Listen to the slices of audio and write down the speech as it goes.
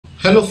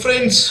Hello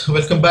friends,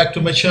 welcome back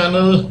to my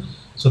channel.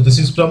 So this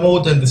is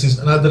Pramod and this is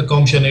another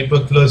CompTIA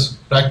Network Plus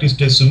practice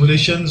test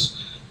simulations,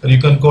 or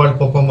you can call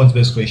performance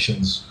based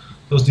questions.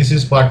 So this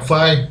is part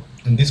 5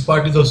 and this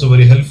part is also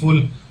very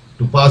helpful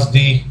to pass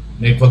the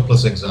Network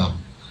Plus exam.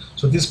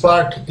 So this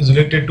part is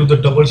related to the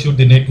troubleshoot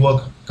the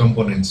network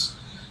components.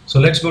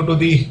 So let's go to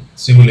the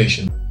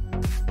simulation.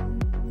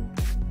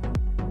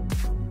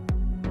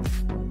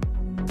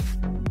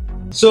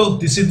 So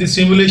this is the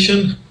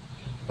simulation.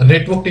 A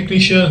network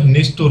technician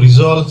needs to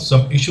resolve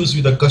some issues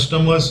with the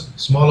customer's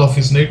small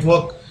office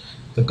network.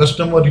 The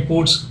customer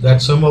reports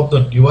that some of the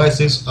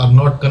devices are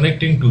not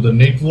connecting to the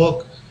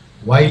network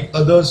while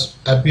others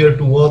appear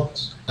to work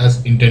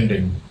as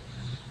intended.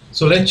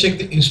 So let's check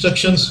the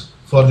instructions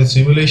for the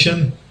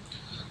simulation.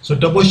 So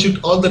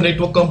troubleshoot all the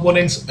network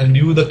components and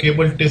view the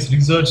cable test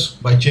results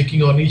by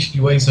checking on each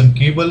device and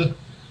cable.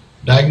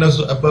 Diagnose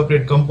the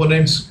appropriate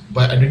components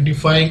by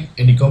identifying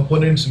any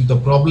components with a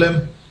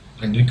problem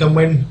and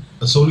recommend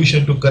a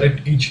solution to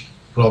correct each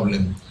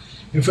problem.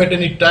 If at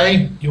any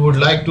time you would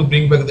like to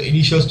bring back the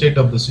initial state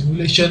of the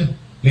simulation,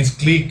 please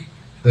click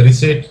the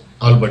reset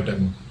all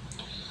button.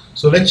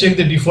 So let's check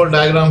the default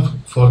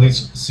diagram for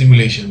this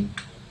simulation.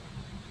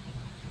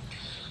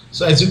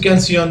 So as you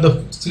can see on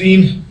the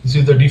screen, this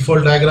is the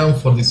default diagram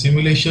for the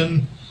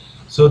simulation.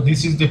 So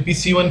this is the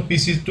PC1,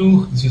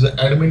 PC2, this is the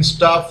admin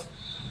staff,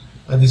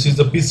 and this is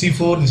the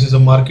PC4, this is a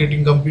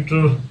marketing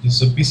computer,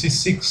 this is a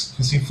PC6,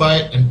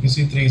 PC5 and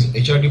PC3 is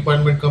HR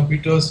department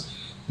computers.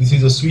 This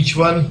is a switch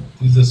 1,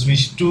 this is a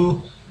switch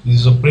 2, this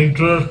is a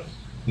printer,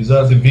 these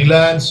are the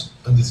VLANs,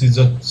 and this is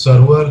a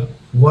server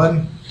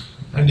 1,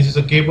 and this is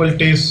a cable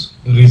test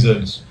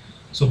results.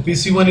 So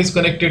PC1 is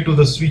connected to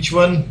the switch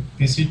 1,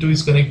 PC2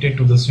 is connected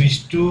to the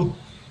switch 2,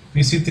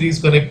 PC3 is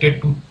connected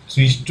to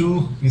switch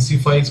 2,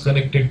 PC5 is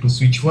connected to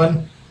switch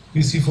 1,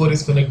 PC4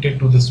 is connected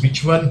to the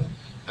switch 1,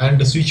 and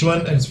the switch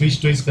 1 and switch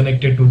 2 is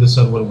connected to the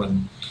server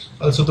 1.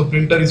 Also the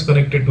printer is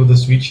connected to the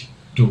switch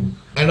 2.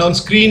 And on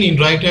screen in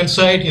right hand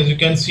side, as you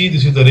can see,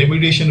 this is the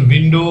remediation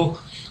window.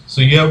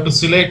 So you have to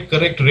select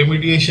correct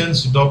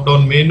remediations drop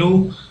down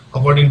menu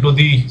according to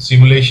the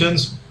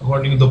simulations,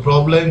 according to the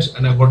problems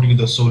and according to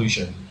the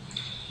solution.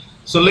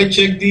 So let's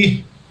check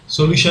the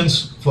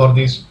solutions for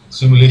these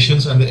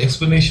simulations and the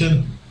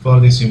explanation for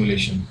the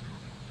simulation.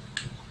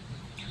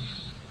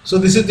 So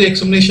this is the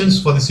explanations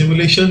for the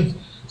simulation.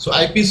 So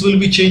IPs will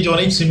be changed on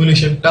each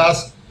simulation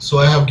task. So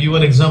I have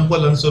given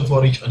example answer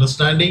for each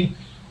understanding.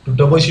 To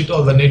troubleshoot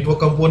all the network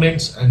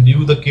components and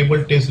view the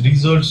cable test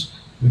results,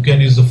 you can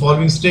use the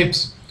following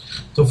steps.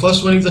 So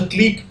first one is a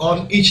click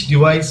on each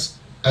device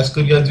as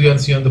you can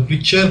see on the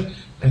picture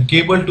and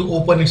cable to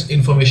open its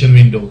information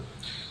window.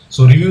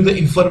 So review the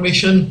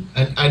information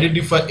and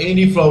identify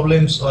any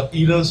problems or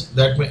errors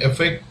that may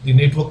affect the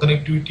network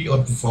connectivity or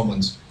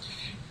performance.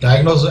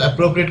 Diagnose the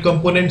appropriate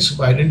components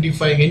by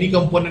identifying any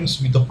components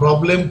with a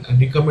problem and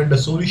recommend a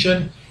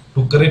solution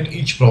to correct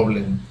each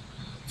problem.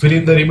 Fill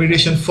in the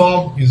remediation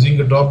form using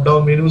the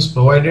drop-down menus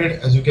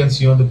provided as you can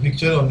see on the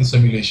picture on the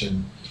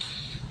simulation.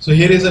 So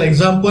here is an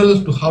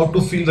example to how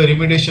to fill the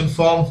remediation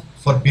form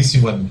for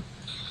PC1.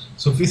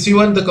 So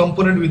PC1, the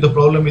component with the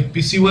problem with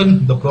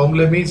PC1, the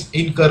problem is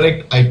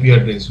incorrect IP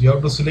address. You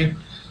have to select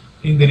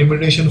in the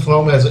remediation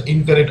form as an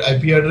incorrect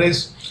IP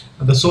address,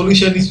 and the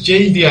solution is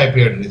change the IP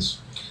address.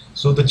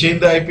 So the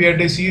change the IP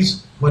address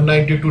is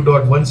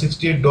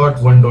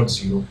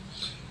 192.168.1.0.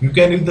 You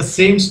can use the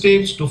same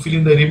steps to fill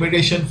in the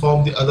remediation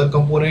form the other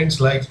components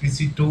like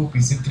PC2,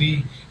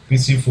 PC3,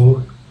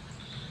 PC4.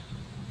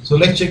 So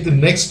let's check the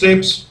next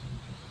steps.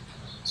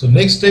 So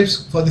next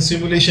steps for the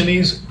simulation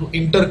is to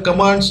enter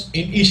commands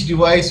in each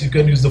device. You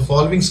can use the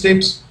following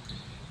steps.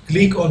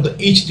 Click on the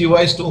each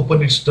device to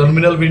open its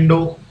terminal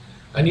window,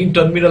 and in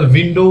terminal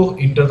window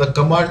enter the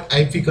command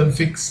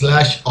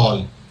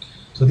ipconfig/all.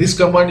 So this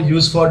command is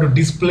used for to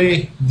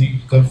display the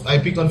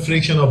IP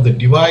configuration of the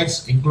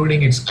device,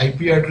 including its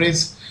IP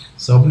address,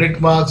 subnet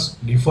marks,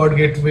 default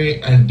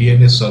gateway and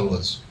DNS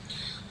servers.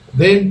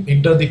 Then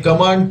enter the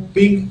command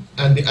ping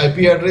and the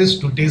IP address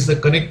to test the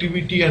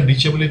connectivity and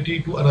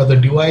reachability to another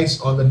device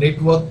on the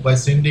network by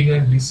sending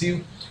and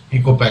receive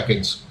echo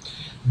packets.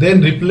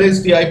 Then replace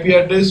the IP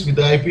address with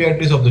the IP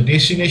address of the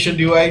destination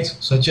device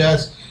such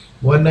as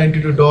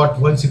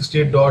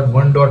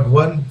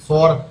 192.168.1.1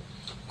 for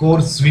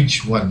core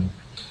switch 1.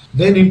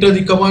 Then enter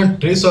the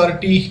command trace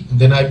RT,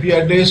 then IP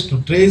address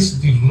to trace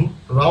the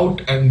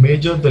route and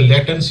measure the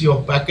latency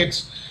of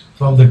packets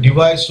from the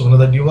device to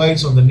another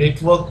device on the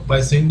network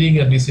by sending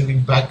and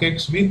receiving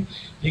packets with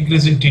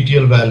increasing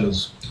TTL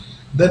values.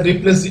 Then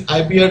replace the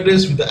IP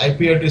address with the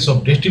IP address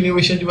of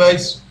destination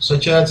device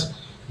such as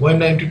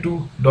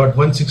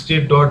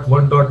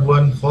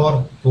 192.168.1.1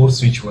 for core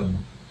switch 1.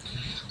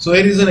 So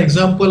here is an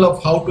example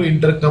of how to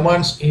enter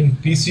commands in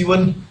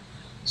PC1.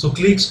 So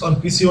clicks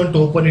on PC1 to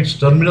open its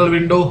terminal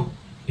window.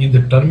 In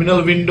the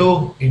terminal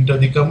window, enter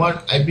the command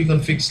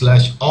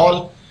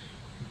ipconfig/all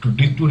to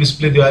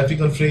display the IP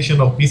configuration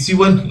of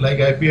PC1 like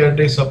IP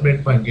address,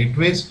 subnet and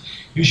gateways.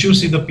 You should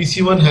see the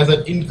PC1 has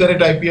an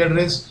incorrect IP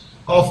address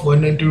of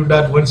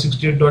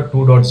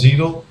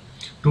 192.168.2.0.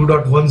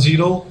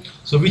 2.10,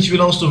 so which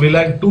belongs to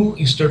VLAN 2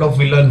 instead of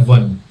VLAN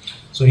 1.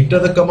 So enter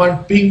the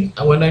command ping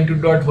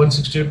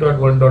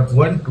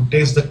 192.168.1.1 to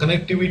test the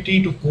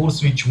connectivity to core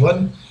switch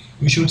 1.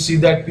 You should see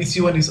that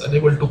PC1 is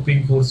unable to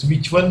ping core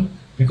switch 1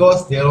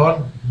 because they are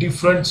on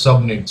different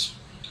subnets.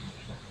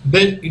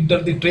 Then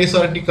enter the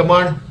traceRT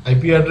command,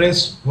 IP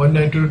address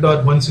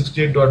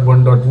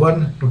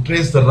 192.168.1.1 to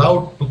trace the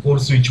route to core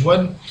switch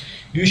 1.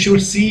 You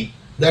should see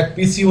that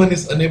PC1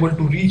 is unable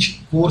to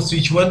reach core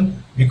switch 1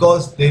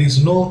 because there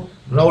is no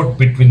route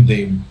between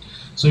them.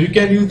 So you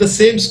can use the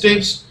same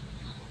steps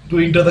to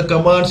enter the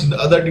commands in the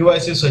other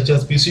devices such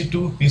as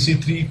PC2,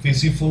 PC3,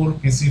 PC4,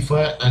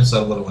 PC5 and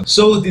server 1.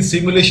 So the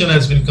simulation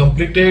has been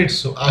completed.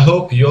 So I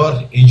hope you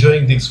are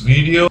enjoying this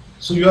video.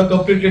 So you have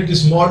completed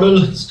this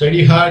model.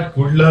 Study hard,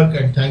 good luck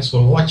and thanks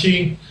for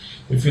watching.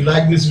 If you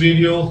like this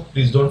video,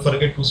 please don't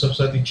forget to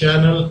subscribe the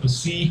channel to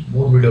see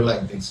more video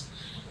like this.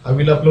 I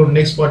will upload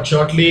next part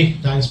shortly.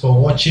 Thanks for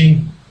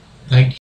watching. Thank you.